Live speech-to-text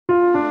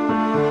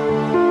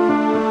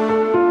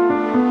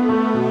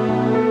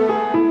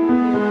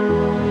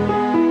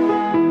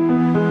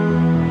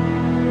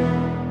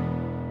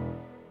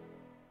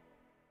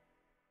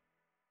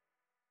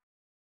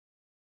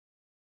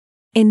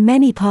In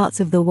many parts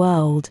of the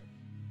world,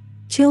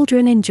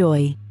 children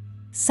enjoy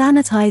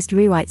sanitized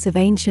rewrites of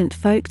ancient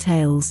folk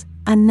tales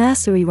and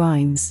nursery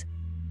rhymes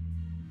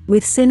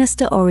with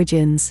sinister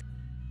origins.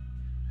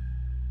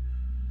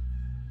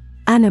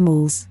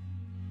 Animals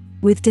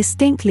with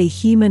distinctly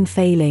human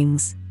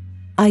failings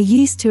are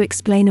used to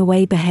explain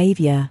away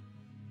behavior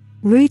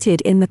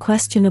rooted in the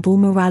questionable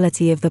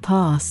morality of the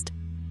past,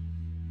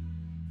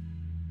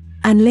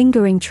 and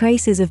lingering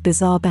traces of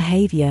bizarre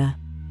behavior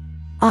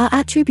are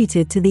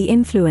attributed to the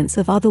influence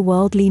of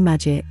otherworldly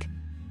magic.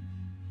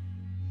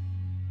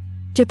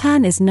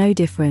 Japan is no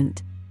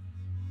different.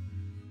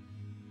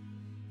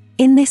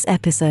 In this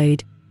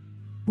episode,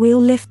 we'll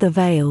lift the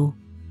veil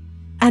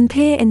and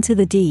peer into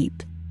the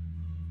deep,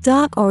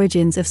 dark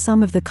origins of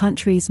some of the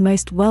country's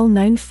most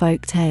well-known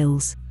folk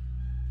tales.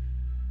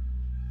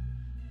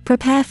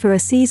 Prepare for a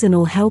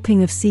seasonal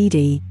helping of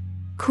seedy,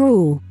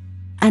 cruel,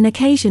 and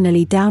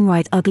occasionally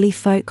downright ugly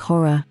folk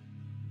horror.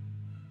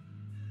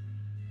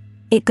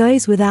 It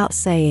goes without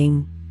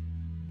saying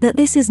that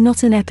this is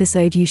not an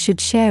episode you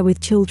should share with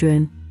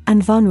children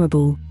and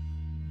vulnerable.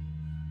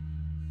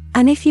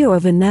 And if you're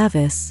of a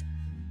nervous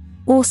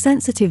or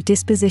sensitive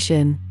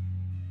disposition,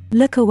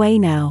 look away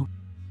now.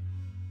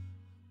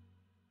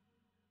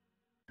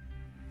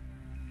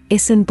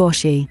 Issun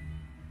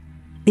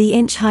Boshi-The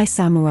Inch-High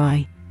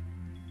Samurai.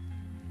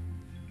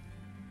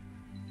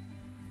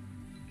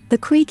 The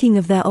creaking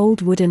of their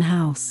old wooden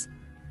house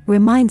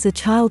reminds a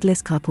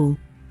childless couple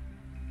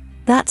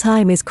that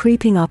time is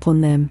creeping up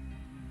on them.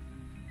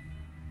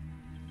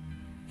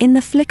 In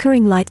the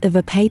flickering light of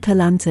a paper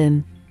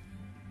lantern,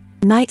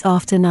 night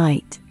after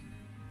night,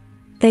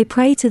 they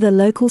pray to the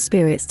local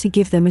spirits to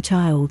give them a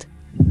child.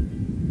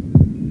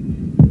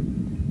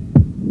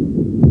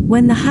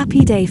 When the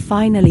happy day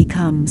finally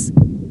comes,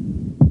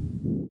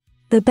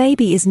 the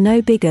baby is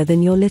no bigger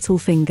than your little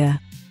finger.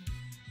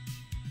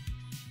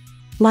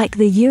 Like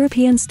the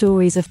European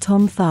stories of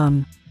Tom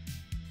Thumb,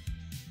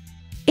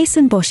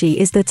 Issun Boshi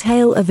is the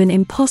tale of an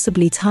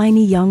impossibly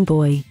tiny young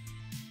boy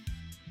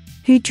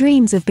who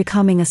dreams of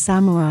becoming a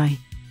samurai.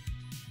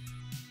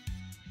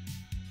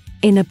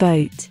 In a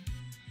boat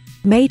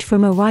made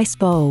from a rice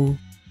bowl,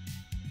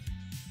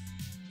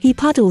 he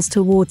paddles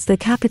towards the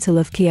capital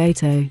of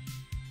Kyoto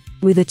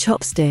with a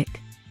chopstick.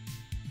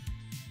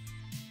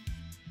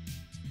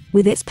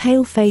 With its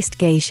pale-faced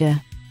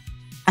geisha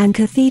and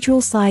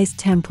cathedral-sized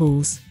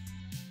temples,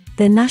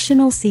 the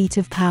national seat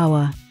of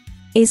power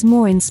is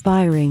more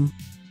inspiring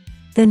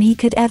than he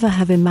could ever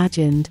have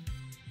imagined.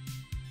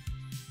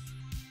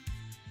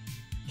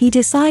 He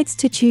decides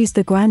to choose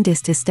the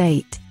grandest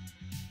estate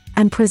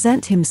and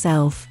present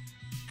himself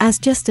as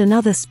just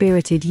another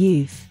spirited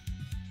youth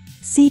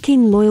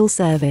seeking loyal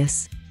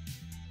service.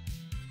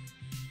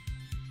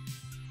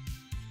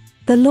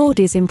 The Lord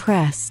is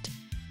impressed,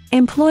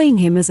 employing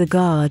him as a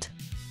guard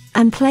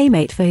and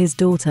playmate for his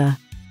daughter.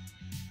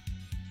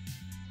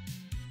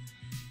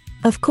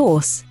 Of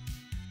course,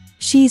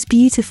 she's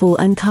beautiful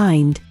and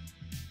kind,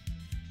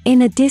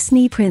 in a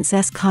Disney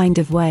princess kind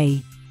of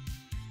way,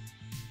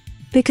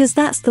 because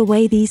that's the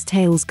way these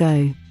tales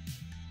go.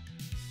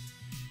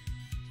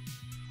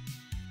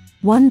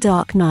 One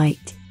dark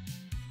night,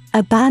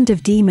 a band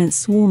of demons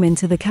swarm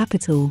into the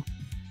capital,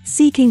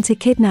 seeking to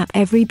kidnap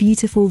every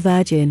beautiful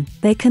virgin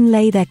they can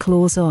lay their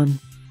claws on.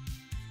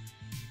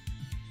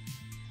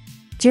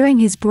 During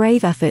his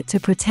brave effort to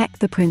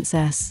protect the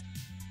princess,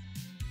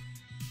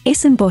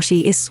 Issun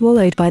Boshi is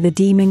swallowed by the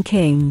Demon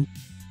King,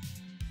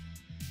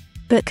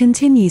 but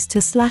continues to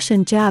slash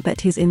and jab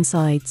at his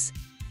insides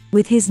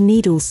with his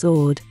needle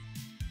sword.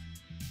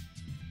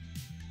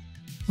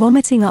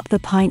 Vomiting up the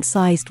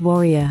pint-sized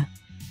warrior,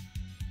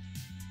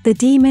 the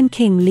Demon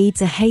King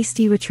leads a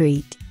hasty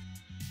retreat,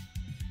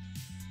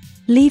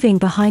 leaving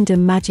behind a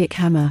magic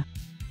hammer.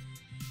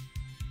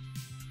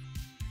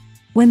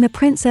 When the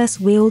princess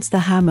wields the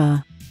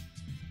hammer,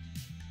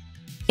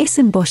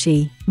 Issun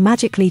Boshi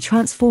magically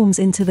transforms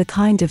into the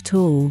kind of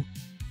tall,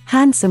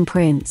 handsome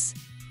prince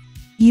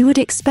you would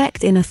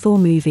expect in a Thor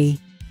movie.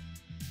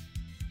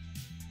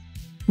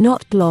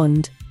 Not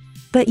blonde,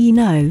 but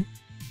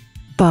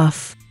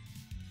buff.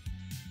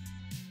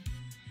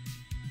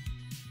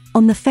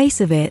 On the face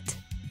of it,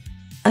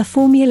 a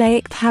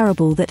formulaic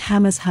parable that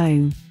hammers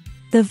home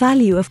the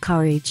value of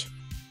courage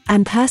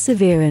and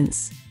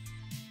perseverance,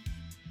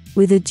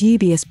 with a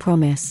dubious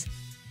promise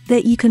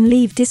that you can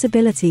leave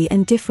disability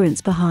and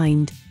difference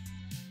behind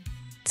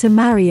to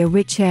marry a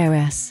rich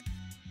heiress.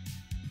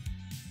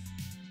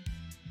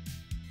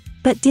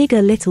 But dig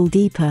a little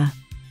deeper,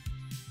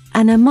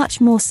 and a much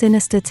more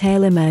sinister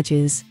tale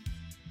emerges.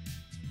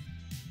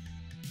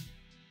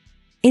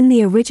 In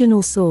the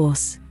original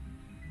source,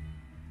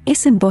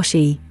 Issun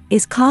Boshi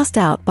is cast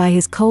out by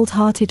his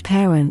cold-hearted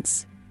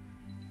parents,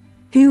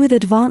 who with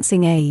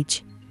advancing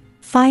age,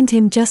 find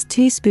him just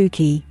too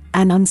spooky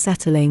and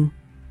unsettling.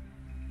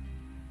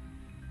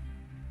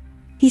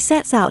 He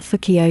sets out for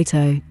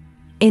Kyoto,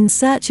 in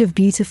search of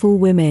beautiful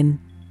women,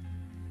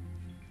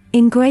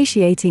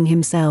 ingratiating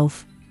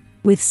himself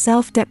with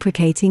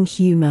self-deprecating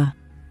humor.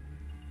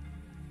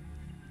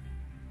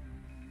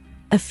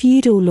 a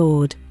feudal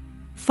lord,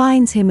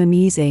 finds him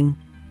amusing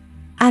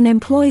and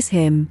employs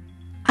him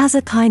as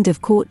a kind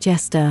of court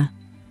jester.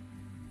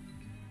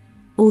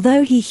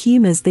 Although he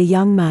humors the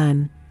young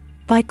man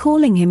by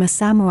calling him a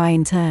samurai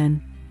in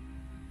turn,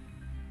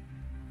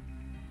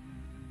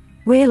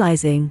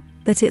 realizing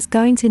that it's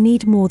going to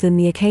need more than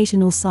the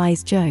occasional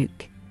size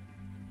joke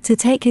to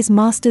take his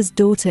master's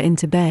daughter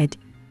into bed,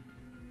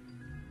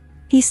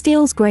 he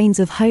steals grains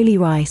of holy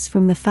rice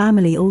from the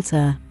family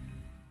altar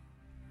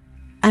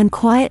and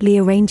quietly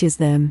arranges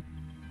them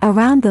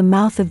around the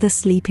mouth of the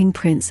sleeping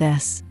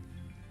princess.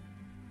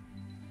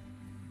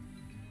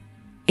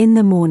 In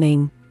the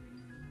morning,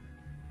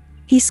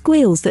 he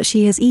squeals that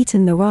she has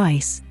eaten the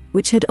rice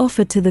which had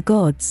offered to the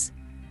gods,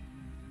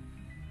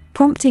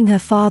 prompting her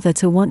father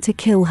to want to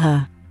kill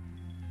her.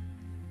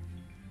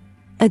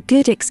 A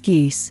good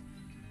excuse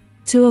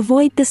to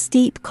avoid the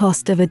steep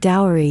cost of a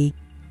dowry,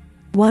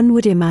 one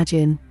would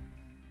imagine.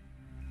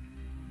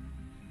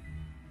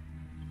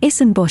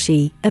 Issun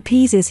Boshi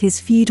appeases his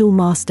feudal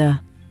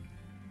master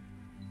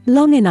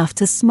long enough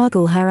to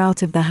smuggle her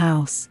out of the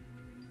house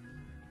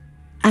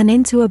and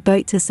into a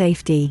boat to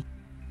safety.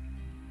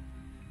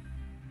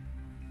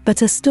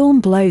 But a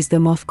storm blows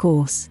them off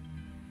course,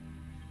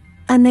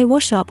 and they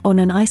wash up on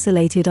an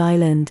isolated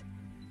island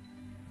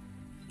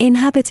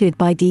inhabited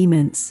by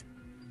demons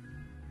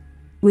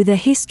with a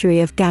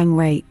history of gang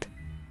rape.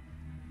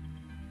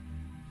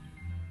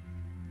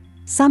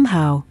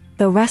 Somehow,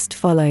 the rest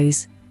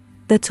follows: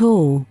 the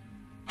tall,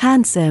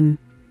 handsome,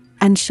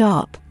 and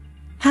sharp,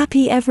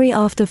 happy ever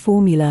after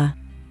formula,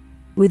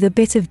 with a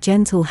bit of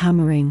gentle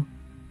hammering.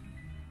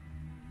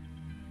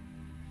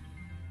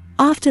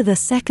 After the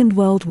Second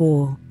World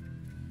War,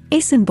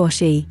 Issun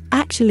Boshi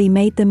actually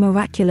made the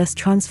miraculous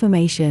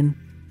transformation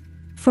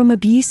from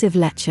abusive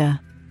lecher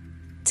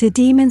to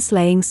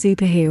demon-slaying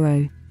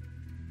superhero.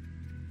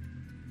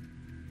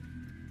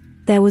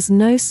 There was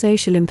no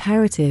social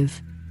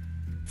imperative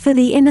for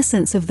the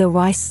innocence of the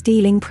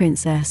rice-stealing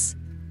princess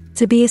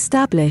to be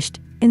established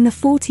in the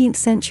 14th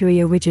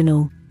century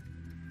original.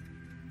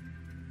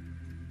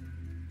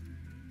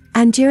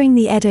 And during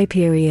the Edo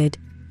period,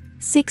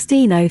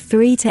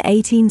 1603 to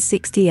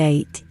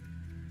 1868,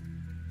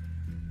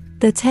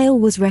 the tale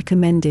was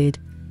recommended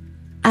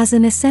as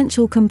an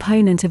essential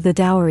component of the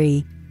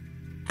dowry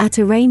at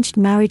arranged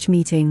marriage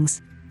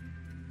meetings.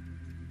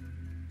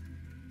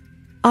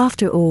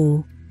 After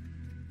all,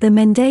 the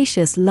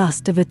mendacious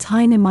lust of a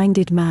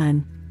tiny-minded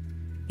man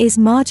is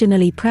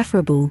marginally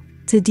preferable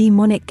to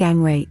demonic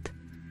gang rape.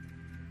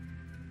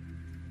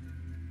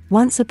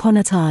 Once upon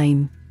a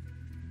time,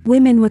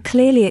 women were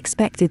clearly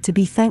expected to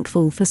be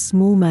thankful for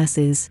small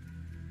mercies.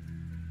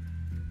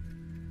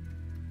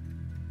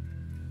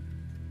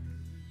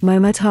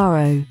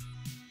 Momotaro,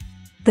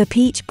 the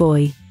Peach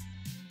Boy.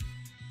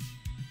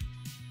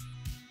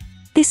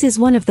 This is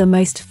one of the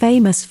most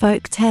famous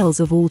folk tales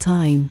of all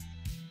time.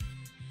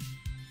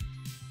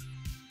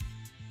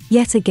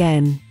 Yet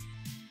again,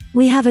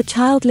 we have a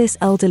childless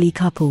elderly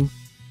couple.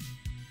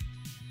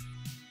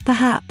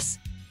 Perhaps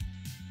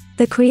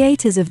the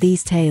creators of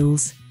these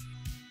tales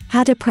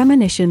had a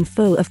premonition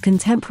full of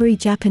contemporary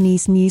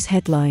Japanese news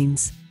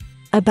headlines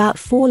about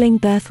falling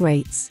birth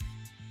rates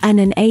and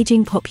an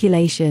aging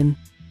population.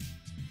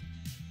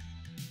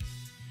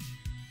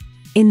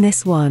 In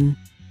this one,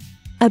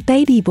 a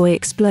baby boy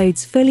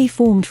explodes fully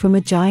formed from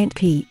a giant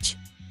peach.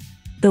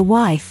 The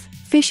wife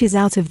fishes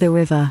out of the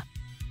river.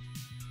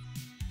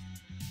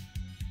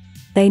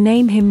 They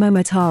name him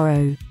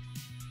Momotaro,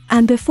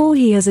 and before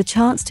he has a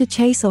chance to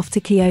chase off to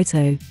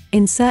Kyoto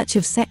in search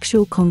of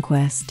sexual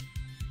conquest,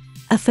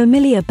 a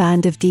familiar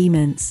band of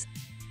demons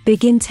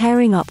begin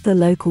tearing up the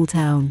local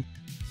town.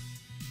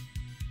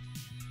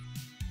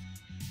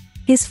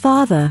 His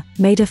father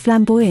made a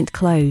flamboyant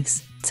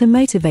clothes to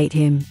motivate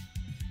him.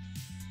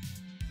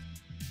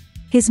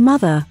 His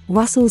mother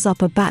rustles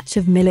up a batch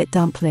of millet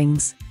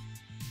dumplings,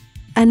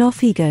 and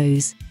off he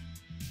goes.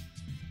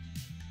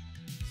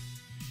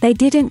 They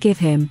didn't give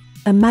him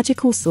a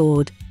magical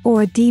sword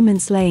or a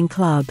demon-slaying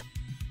club,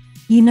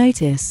 you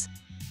notice.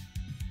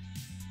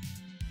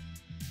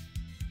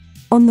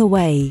 On the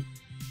way,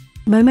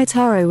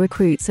 Momotaro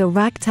recruits a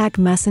ragtag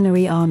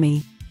mercenary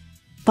army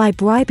by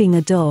bribing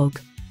a dog,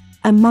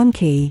 a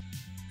monkey,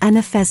 and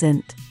a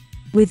pheasant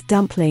with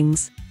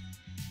dumplings.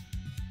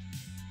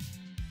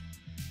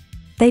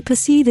 They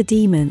pursue the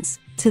demons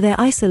to their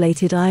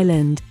isolated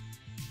island,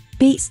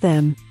 beats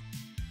them,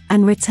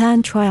 and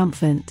return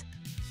triumphant,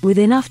 with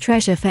enough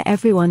treasure for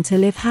everyone to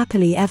live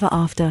happily ever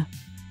after.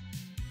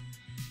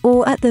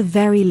 Or at the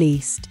very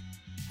least,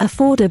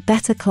 afford a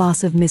better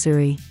class of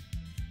misery.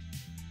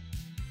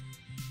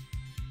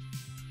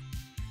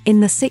 In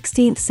the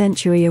 16th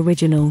century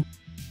original,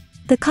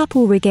 the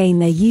couple regain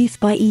their youth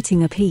by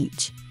eating a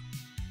peach,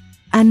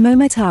 and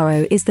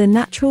Momotaro is the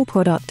natural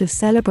product of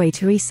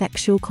celebratory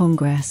sexual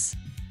congress.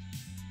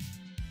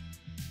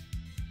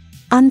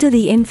 Under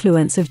the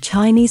influence of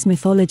Chinese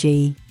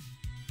mythology,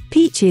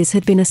 peaches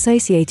had been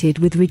associated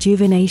with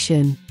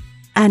rejuvenation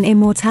and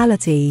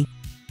immortality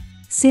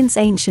since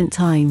ancient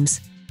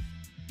times.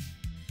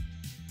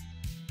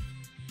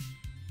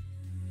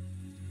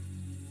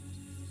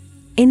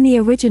 In the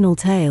original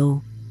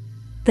tale,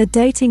 the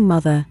doting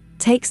mother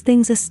takes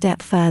things a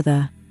step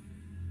further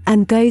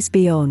and goes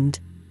beyond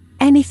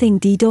anything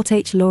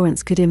D.H.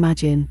 Lawrence could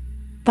imagine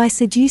by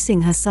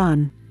seducing her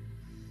son.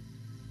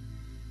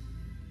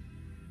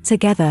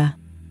 Together,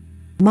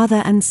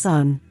 mother and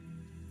son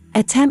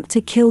attempt to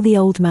kill the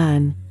old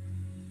man,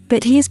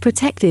 but he is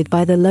protected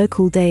by the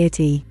local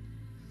deity,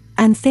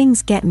 and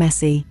things get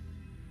messy.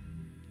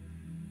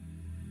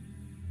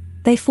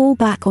 They fall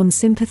back on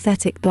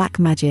sympathetic black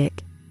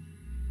magic,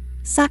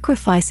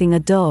 sacrificing a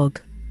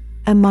dog,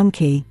 a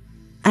monkey,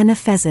 and a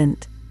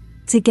pheasant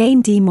to gain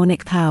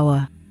demonic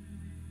power.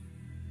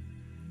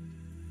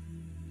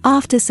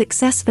 After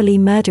successfully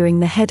murdering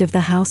the head of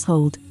the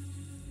household,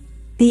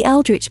 the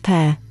eldritch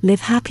pair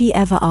live happy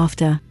ever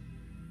after.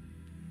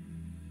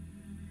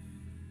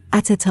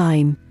 At a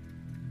time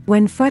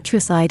when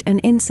fratricide and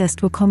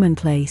incest were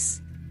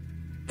commonplace,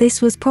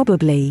 this was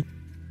probably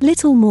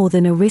little more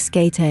than a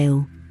risque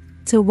tale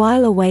to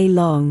while away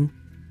long,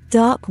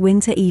 dark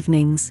winter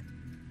evenings,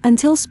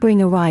 until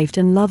spring arrived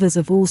and lovers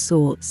of all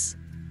sorts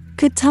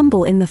could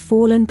tumble in the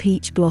fallen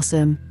peach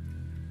blossom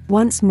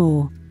once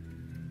more.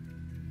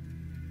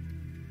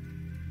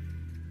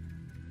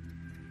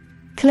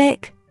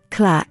 Clack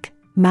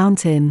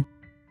Mountain.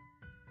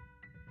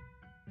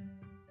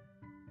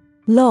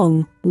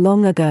 Long,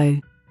 long ago,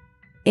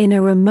 in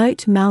a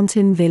remote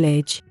mountain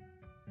village.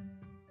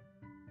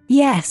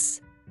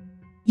 Yes,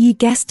 you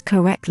guessed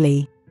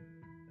correctly.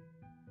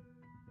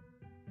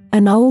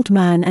 An old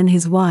man and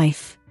his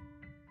wife.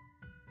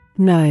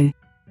 No,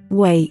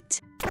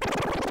 wait.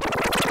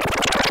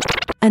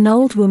 An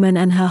old woman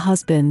and her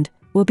husband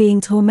were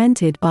being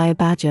tormented by a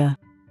badger.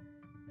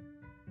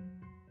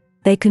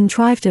 They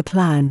contrived a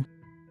plan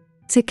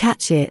to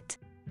catch it.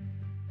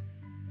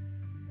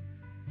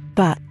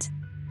 But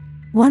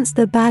once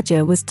the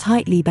badger was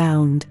tightly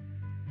bound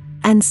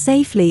and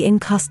safely in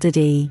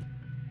custody,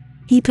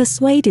 he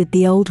persuaded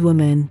the old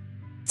woman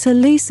to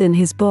loosen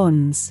his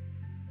bonds.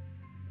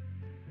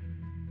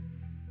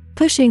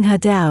 Pushing her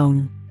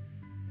down,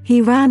 he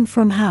ran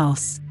from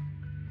house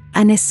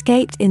and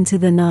escaped into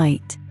the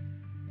night.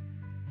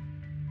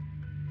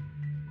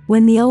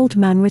 When the old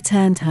man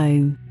returned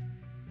home,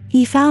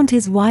 he found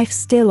his wife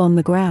still on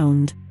the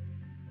ground,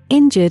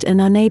 injured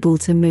and unable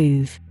to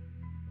move.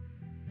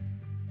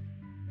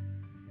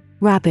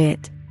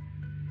 Rabbit,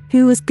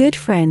 who was good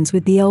friends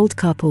with the old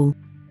couple,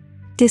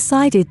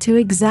 decided to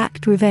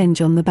exact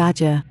revenge on the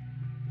badger.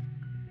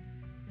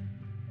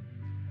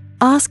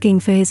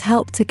 Asking for his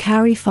help to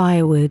carry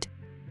firewood,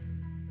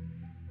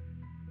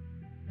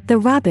 the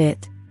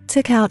rabbit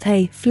took out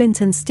a flint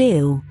and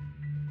steel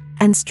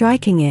and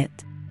striking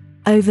it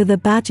over the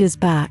badger's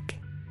back.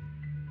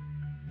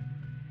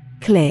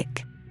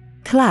 Click,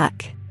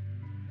 clack,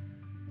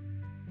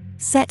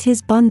 set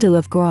his bundle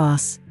of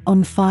grass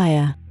on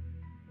fire.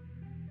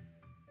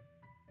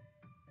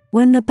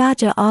 When the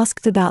badger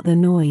asked about the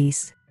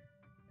noise,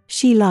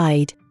 she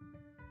lied.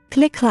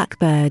 Click-clack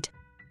bird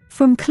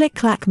from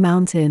Clack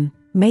Mountain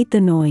made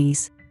the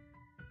noise.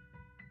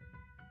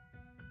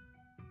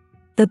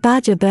 The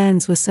badger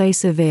burns were so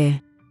severe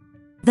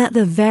that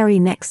the very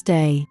next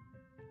day,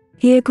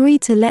 he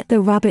agreed to let the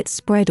rabbit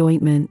spread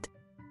ointment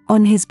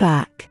on his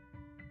back.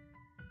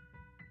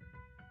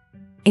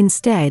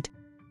 Instead,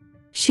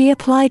 she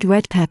applied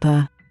red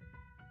pepper.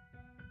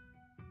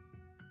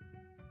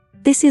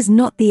 This is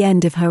not the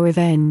end of her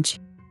revenge.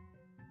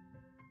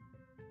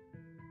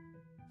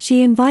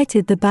 She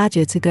invited the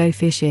badger to go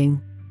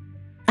fishing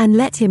and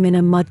let him in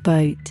a mud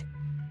boat,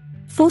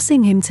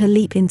 forcing him to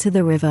leap into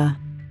the river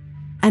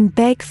and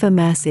beg for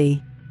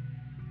mercy.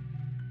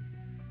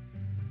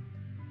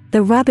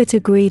 The rabbit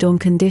agreed on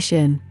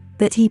condition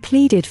that he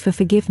pleaded for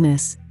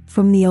forgiveness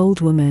from the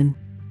old woman.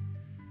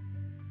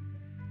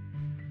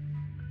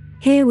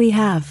 Here we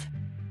have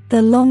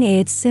the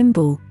long-eared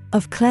symbol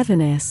of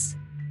cleverness,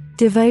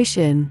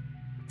 devotion,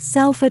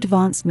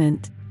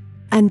 self-advancement,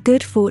 and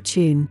good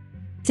fortune,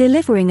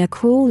 delivering a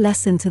cruel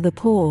lesson to the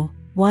poor,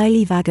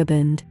 wily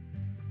vagabond.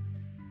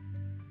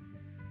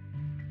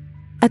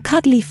 A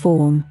cuddly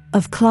form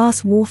of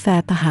class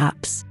warfare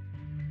perhaps.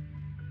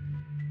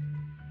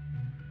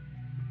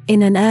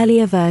 In an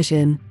earlier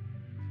version,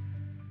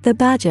 the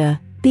badger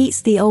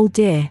beats the old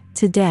deer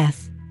to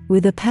death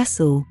with a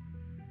pestle,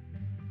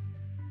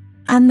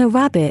 and the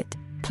rabbit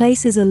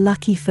places a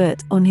lucky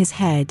foot on his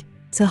head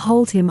to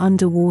hold him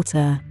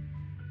underwater,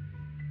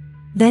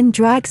 then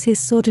drags his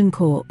sodden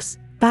corpse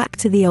back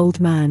to the old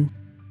man.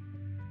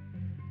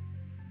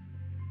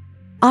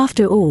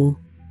 After all,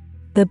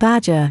 the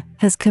badger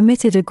has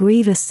committed a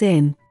grievous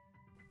sin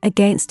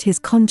against his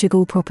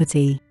conjugal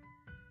property.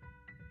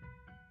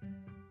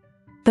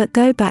 But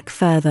go back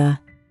further,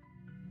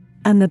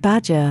 and the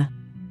badger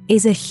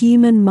is a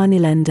human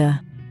moneylender,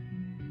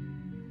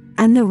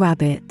 and the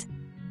rabbit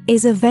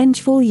is a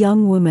vengeful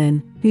young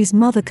woman whose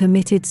mother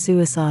committed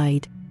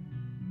suicide.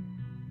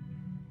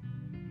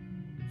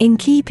 In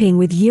keeping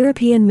with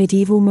European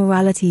medieval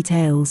morality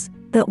tales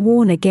that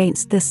warn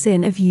against the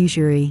sin of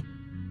usury,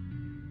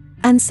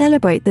 and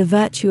celebrate the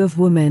virtue of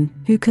women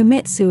who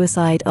commit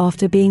suicide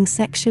after being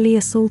sexually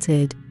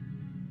assaulted.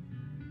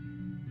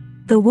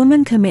 The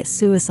woman commits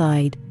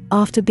suicide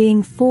after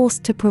being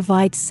forced to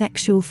provide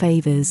sexual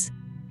favors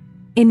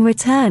in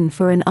return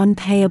for an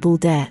unpayable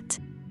debt.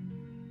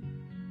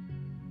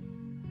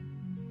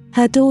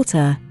 Her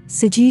daughter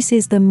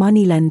seduces the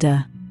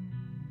moneylender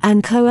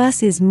and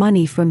coerces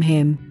money from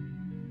him.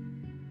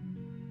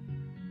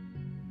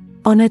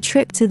 On a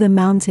trip to the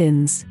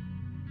mountains,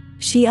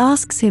 she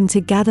asks him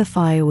to gather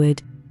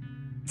firewood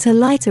to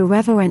light a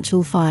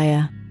reverential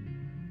fire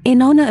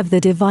in honor of the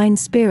divine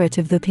spirit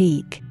of the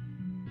peak.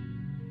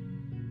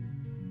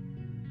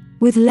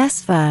 With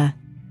less fur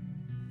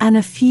and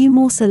a few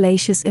more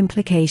salacious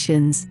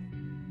implications,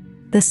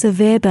 the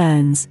severe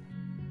burns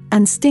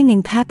and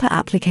stinging pepper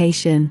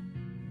application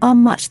are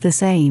much the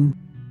same.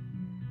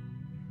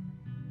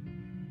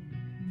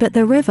 But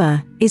the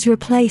river is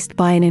replaced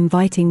by an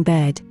inviting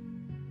bed.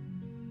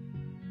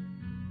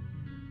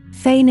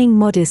 Feigning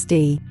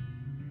modesty,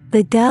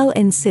 the girl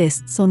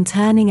insists on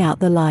turning out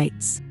the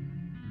lights.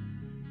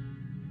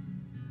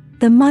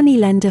 The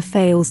moneylender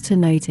fails to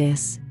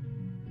notice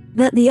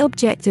that the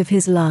object of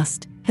his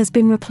lust has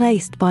been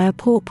replaced by a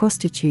poor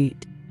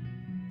prostitute,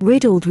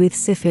 riddled with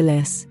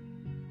syphilis,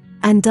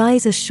 and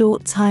dies a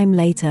short time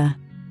later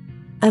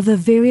of a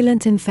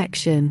virulent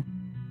infection.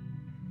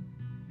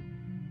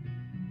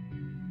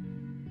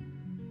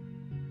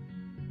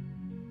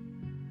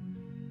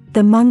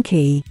 The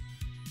monkey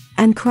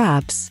and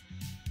crabs.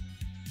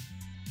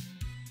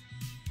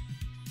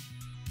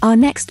 Our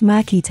next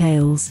murky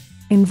tales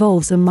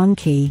involves a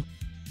monkey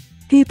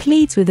who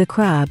pleads with a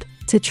crab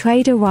to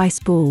trade a rice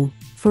ball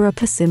for a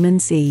persimmon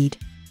seed.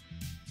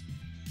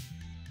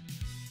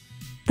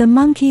 The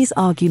monkey's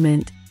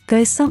argument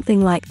goes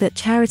something like that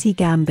charity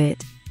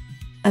gambit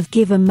of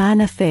give a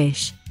man a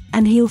fish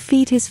and he'll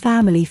feed his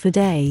family for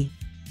day.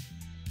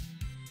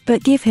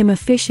 But give him a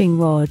fishing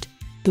rod,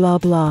 blah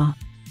blah.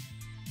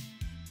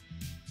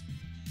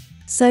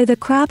 So the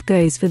crab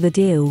goes for the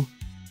deal,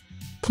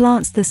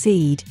 plants the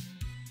seed,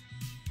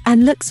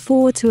 and looks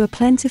forward to a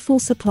plentiful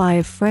supply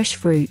of fresh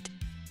fruit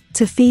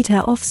to feed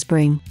her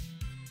offspring.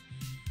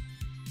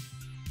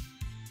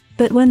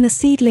 But when the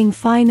seedling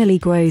finally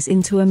grows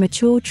into a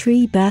mature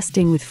tree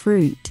bursting with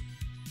fruit,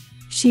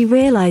 she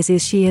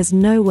realizes she has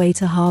no way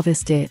to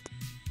harvest it.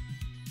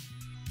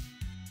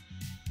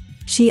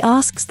 She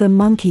asks the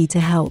monkey to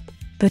help,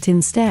 but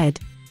instead,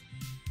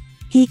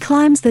 he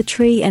climbs the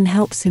tree and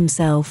helps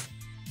himself,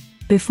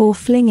 before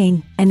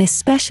flinging an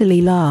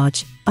especially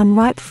large,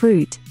 unripe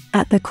fruit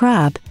at the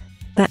crab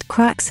that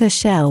cracks her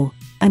shell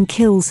and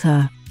kills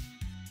her.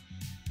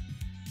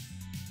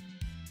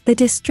 The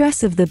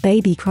distress of the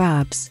baby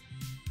crabs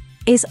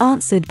is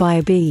answered by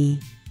a bee,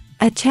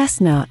 a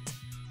chestnut,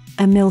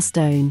 a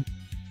millstone,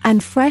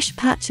 and fresh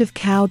patch of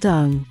cow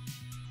dung.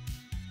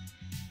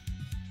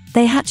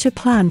 They hatch a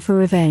plan for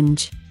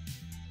revenge.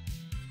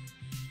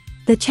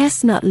 The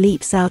chestnut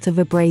leaps out of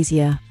a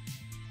brazier,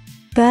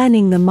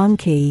 burning the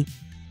monkey,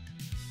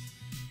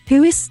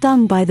 who is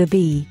stung by the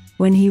bee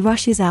when he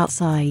rushes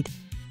outside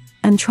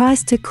and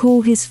tries to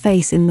cool his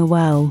face in the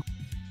well.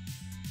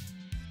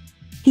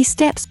 He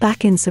steps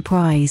back in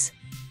surprise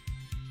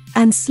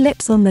and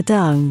slips on the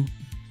dung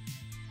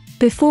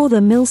before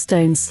the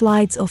millstone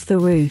slides off the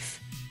roof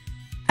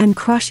and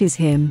crushes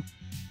him.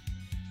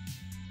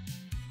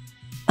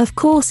 Of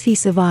course he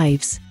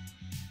survives.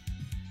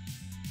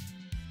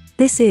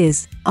 This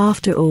is,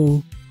 after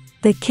all,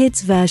 the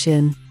kid's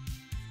version.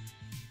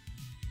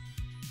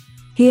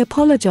 He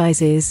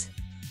apologizes,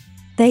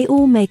 they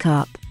all make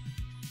up,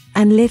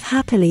 and live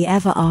happily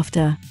ever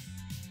after.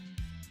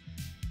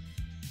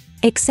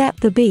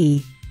 Except the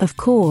bee, of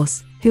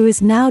course, who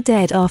is now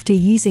dead after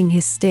using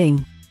his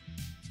sting.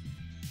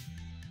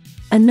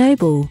 A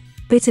noble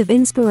bit of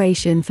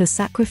inspiration for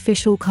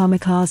sacrificial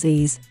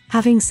kamikazes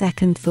having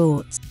second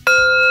thoughts.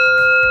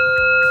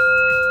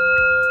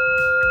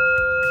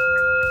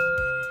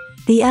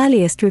 The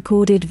earliest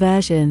recorded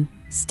version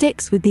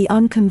sticks with the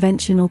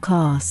unconventional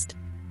cast,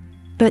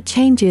 but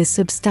changes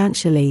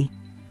substantially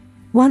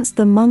once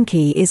the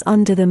monkey is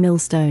under the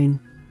millstone.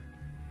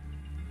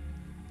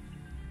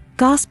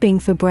 Gasping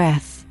for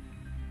breath,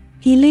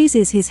 he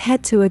loses his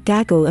head to a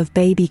gaggle of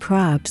baby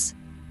crabs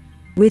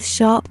with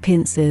sharp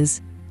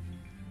pincers.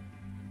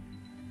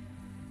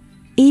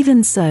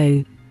 Even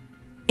so,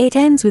 it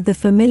ends with the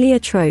familiar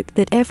trope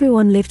that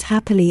everyone lived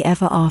happily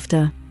ever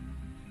after.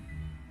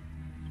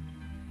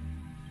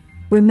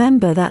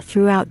 Remember that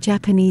throughout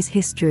Japanese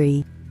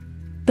history,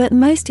 but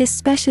most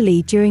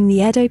especially during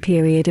the Edo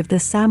period of the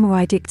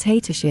samurai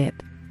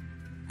dictatorship,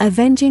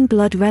 avenging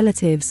blood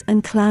relatives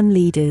and clan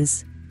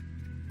leaders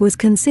was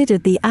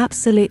considered the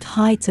absolute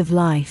height of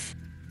life.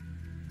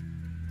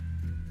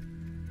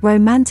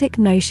 Romantic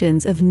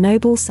notions of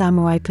noble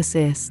samurai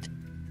persist,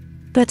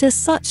 but as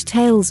such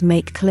tales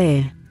make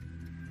clear,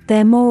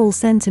 their moral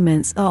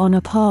sentiments are on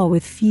a par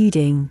with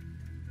feuding,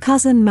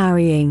 cousin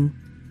marrying,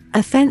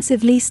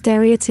 offensively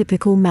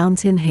stereotypical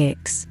mountain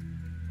hicks.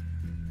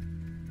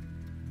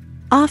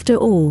 After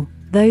all,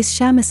 those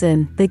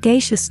shamisen, the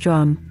geisha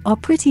strum, are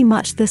pretty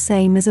much the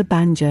same as a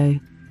banjo.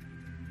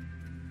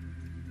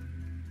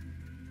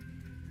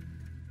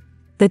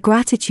 The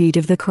gratitude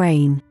of the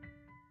crane.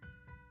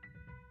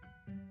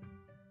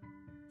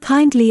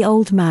 Kindly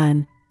old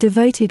man,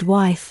 devoted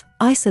wife,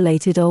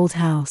 isolated old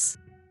house.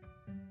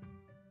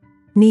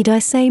 Need I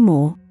say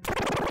more?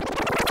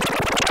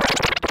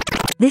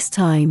 This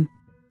time,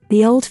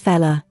 the old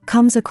fella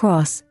comes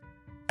across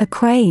a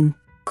crane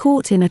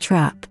caught in a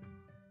trap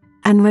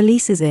and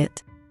releases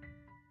it.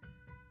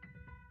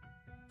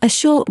 A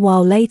short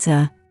while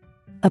later,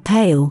 a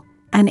pale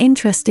and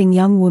interesting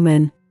young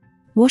woman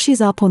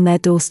washes up on their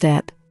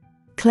doorstep,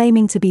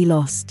 claiming to be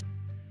lost.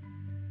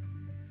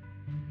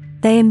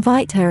 They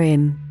invite her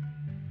in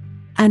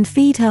and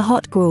feed her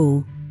hot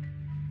gruel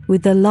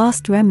with the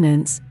last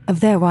remnants of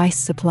their rice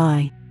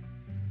supply.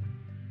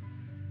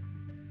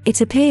 It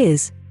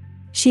appears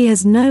she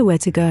has nowhere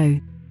to go,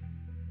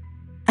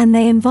 and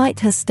they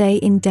invite her stay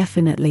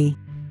indefinitely.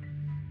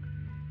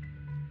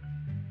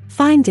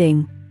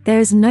 Finding there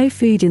is no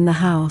food in the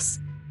house,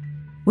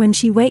 when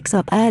she wakes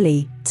up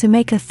early to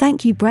make a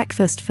thank you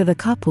breakfast for the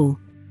couple,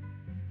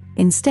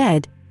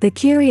 instead, the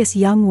curious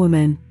young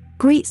woman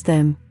greets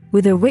them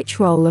with a rich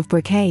roll of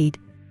brocade,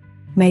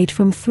 made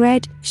from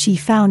thread she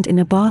found in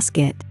a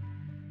basket.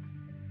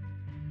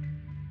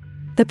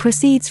 The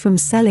proceeds from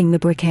selling the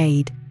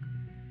brocade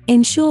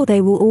ensure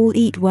they will all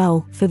eat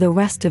well for the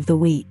rest of the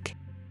week.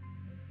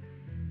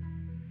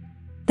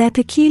 Their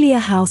peculiar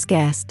house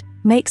guest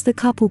makes the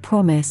couple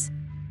promise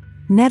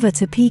never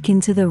to peek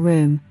into the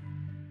room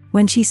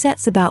when she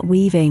sets about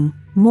weaving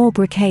more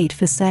brocade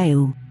for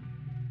sale.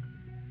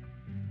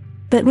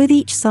 But with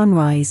each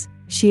sunrise,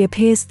 she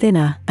appears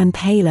thinner and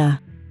paler.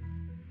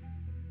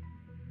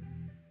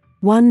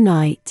 One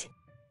night,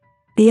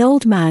 the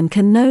old man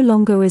can no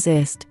longer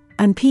resist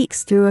and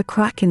peeks through a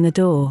crack in the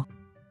door.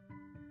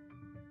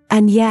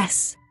 And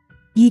yes,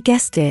 you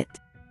guessed it.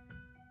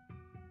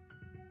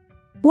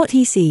 What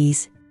he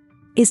sees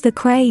is the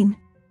crane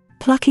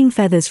plucking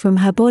feathers from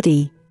her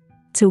body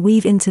to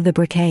weave into the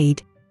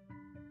brocade.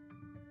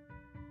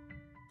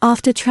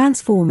 After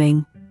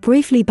transforming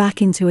briefly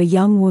back into a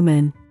young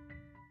woman,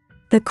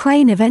 the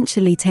crane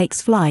eventually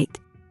takes flight,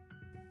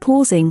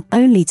 pausing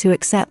only to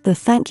accept the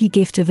thank you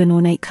gift of an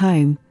ornate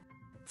comb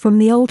from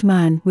the old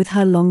man with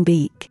her long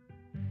beak.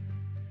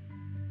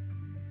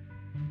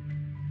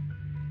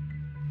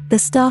 The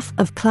stuff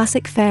of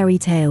classic fairy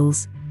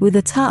tales with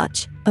a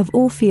touch of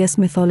Orpheus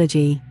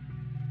mythology.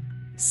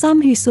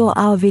 Some who saw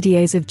our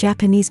videos of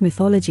Japanese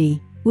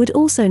mythology would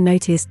also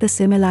notice the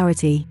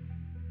similarity.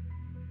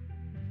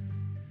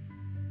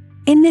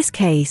 In this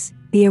case,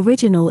 the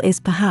original is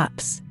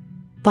perhaps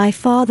by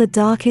far the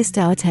darkest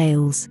our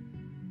tales.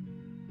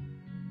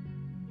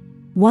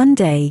 One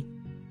day,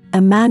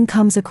 a man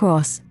comes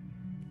across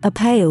a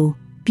pale,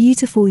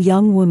 beautiful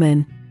young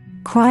woman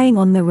crying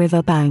on the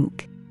river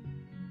bank.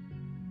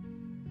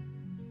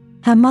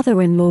 Her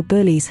mother-in-law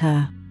bullies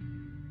her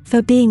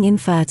for being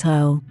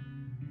infertile,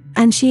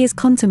 and she is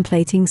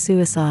contemplating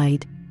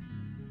suicide.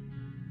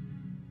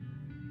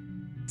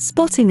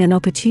 Spotting an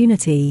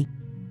opportunity,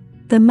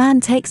 the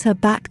man takes her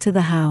back to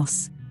the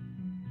house,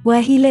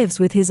 where he lives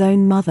with his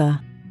own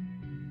mother.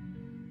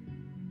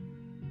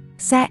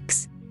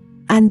 Sex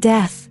and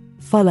death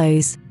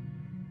follows.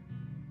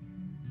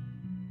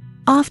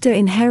 After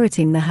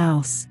inheriting the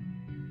house,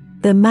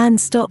 the man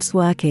stops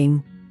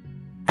working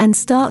and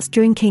starts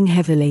drinking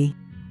heavily.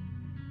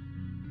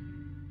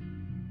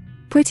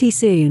 Pretty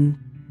soon,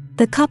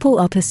 the couple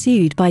are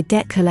pursued by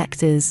debt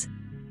collectors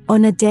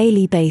on a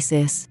daily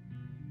basis.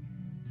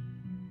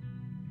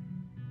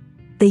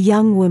 The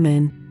young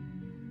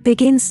woman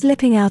begins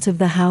slipping out of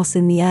the house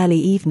in the early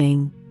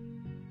evening,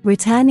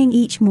 returning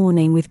each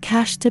morning with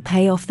cash to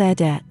pay off their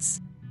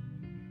debts.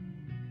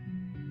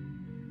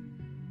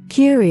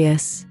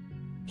 Curious,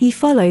 he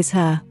follows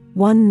her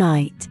one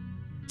night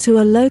to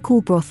a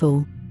local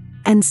brothel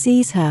and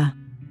sees her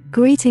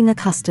greeting a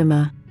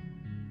customer.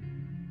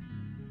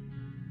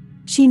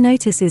 She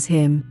notices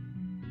him,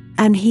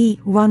 and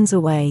he runs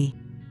away.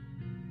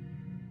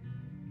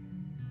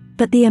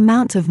 But the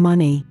amount of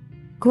money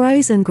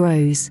grows and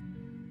grows,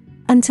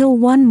 until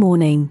one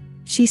morning,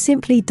 she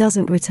simply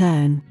doesn't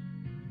return.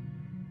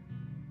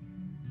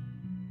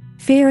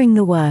 Fearing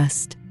the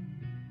worst,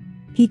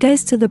 he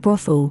goes to the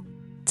brothel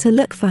to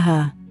look for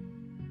her,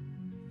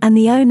 and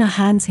the owner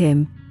hands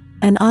him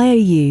an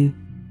IOU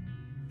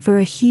for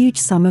a huge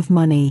sum of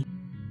money.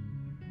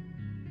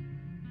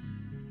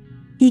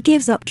 He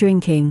gives up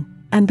drinking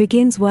and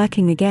begins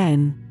working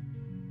again,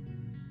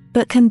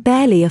 but can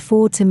barely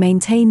afford to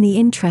maintain the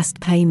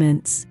interest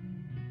payments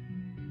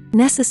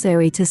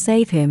necessary to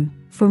save him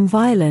from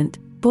violent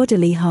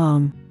bodily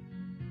harm.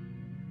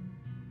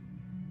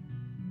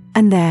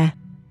 And there,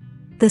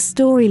 the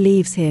story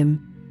leaves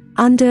him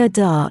under a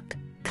dark,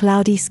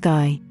 cloudy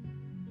sky,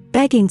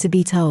 begging to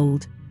be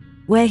told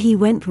where he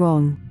went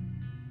wrong.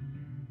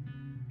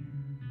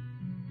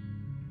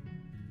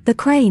 The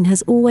crane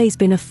has always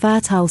been a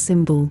fertile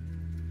symbol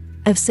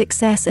of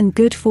success and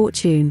good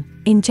fortune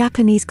in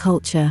Japanese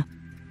culture.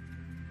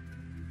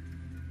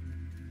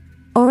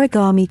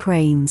 origami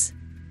cranes,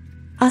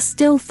 are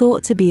still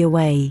thought to be a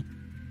way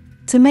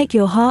to make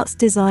your heart's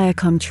desire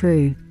come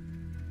true.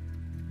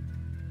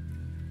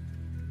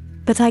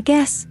 But I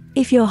guess,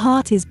 if your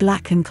heart is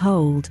black and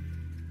cold,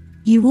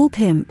 you will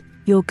pimp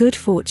your good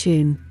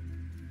fortune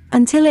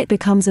until it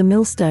becomes a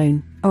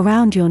millstone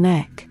around your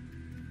neck.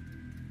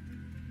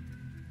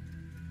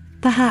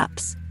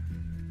 Perhaps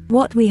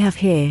what we have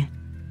here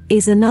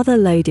is another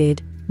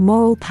loaded,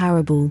 moral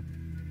parable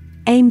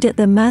aimed at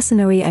the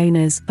mercenary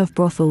owners of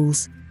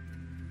brothels.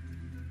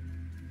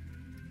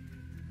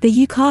 The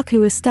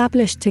yukaku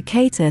established to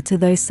cater to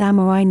those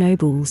samurai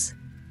nobles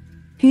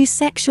whose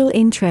sexual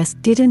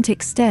interest didn't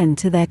extend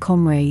to their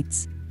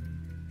comrades.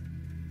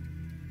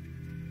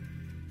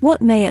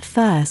 What may at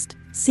first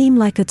seem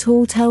like a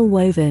tall tale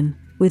woven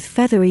with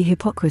feathery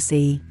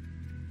hypocrisy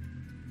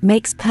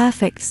makes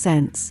perfect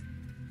sense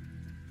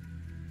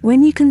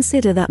when you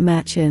consider that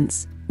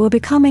merchants were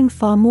becoming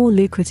far more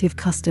lucrative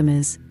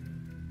customers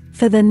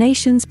for the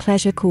nation's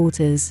pleasure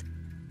quarters.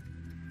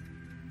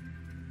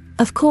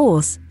 Of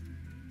course,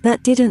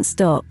 that didn't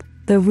stop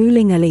the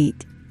ruling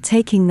elite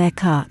taking their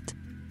cut.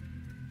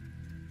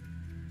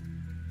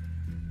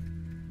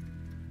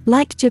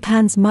 Like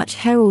Japan's much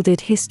heralded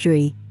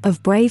history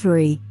of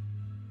bravery,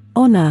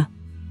 honor,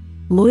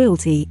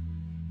 loyalty,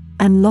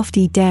 and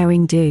lofty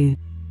daring-do,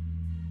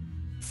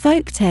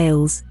 folk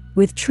tales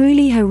with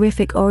truly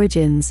horrific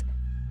origins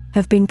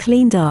have been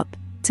cleaned up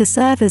to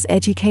serve as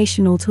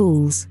educational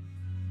tools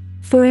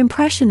for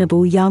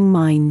impressionable young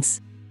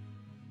minds.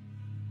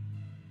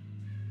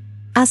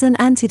 As an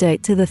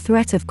antidote to the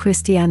threat of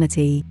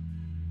Christianity,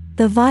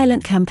 the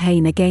violent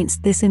campaign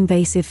against this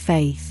invasive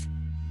faith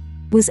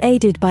was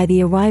aided by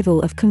the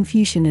arrival of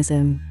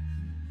Confucianism,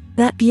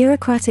 that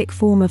bureaucratic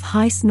form of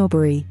high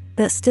snobbery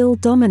that still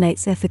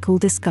dominates ethical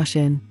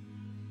discussion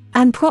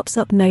and props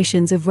up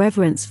notions of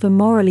reverence for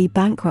morally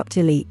bankrupt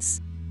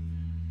elites.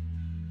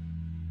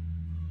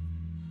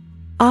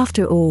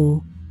 After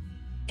all,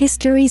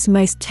 history's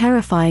most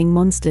terrifying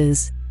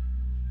monsters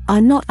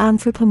are not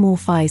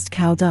anthropomorphized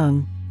cow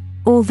dung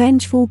or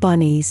vengeful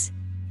bunnies,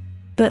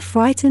 but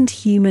frightened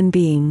human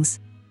beings.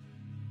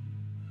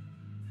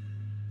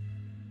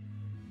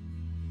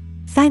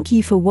 Thank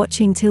you for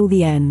watching till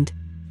the end.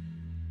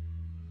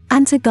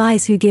 And to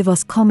guys who give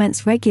us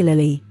comments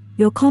regularly,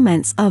 your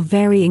comments are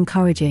very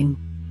encouraging.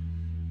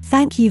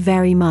 Thank you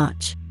very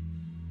much.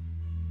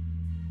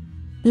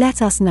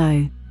 Let us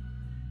know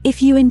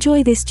if you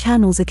enjoy this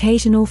channel's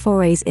occasional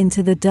forays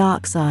into the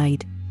dark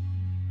side,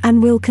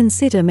 and will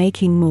consider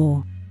making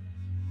more.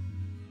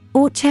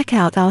 Or check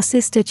out our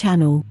sister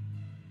channel,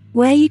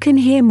 where you can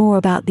hear more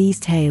about these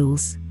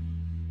tales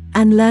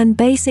and learn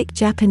basic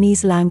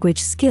Japanese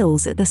language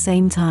skills at the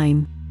same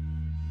time.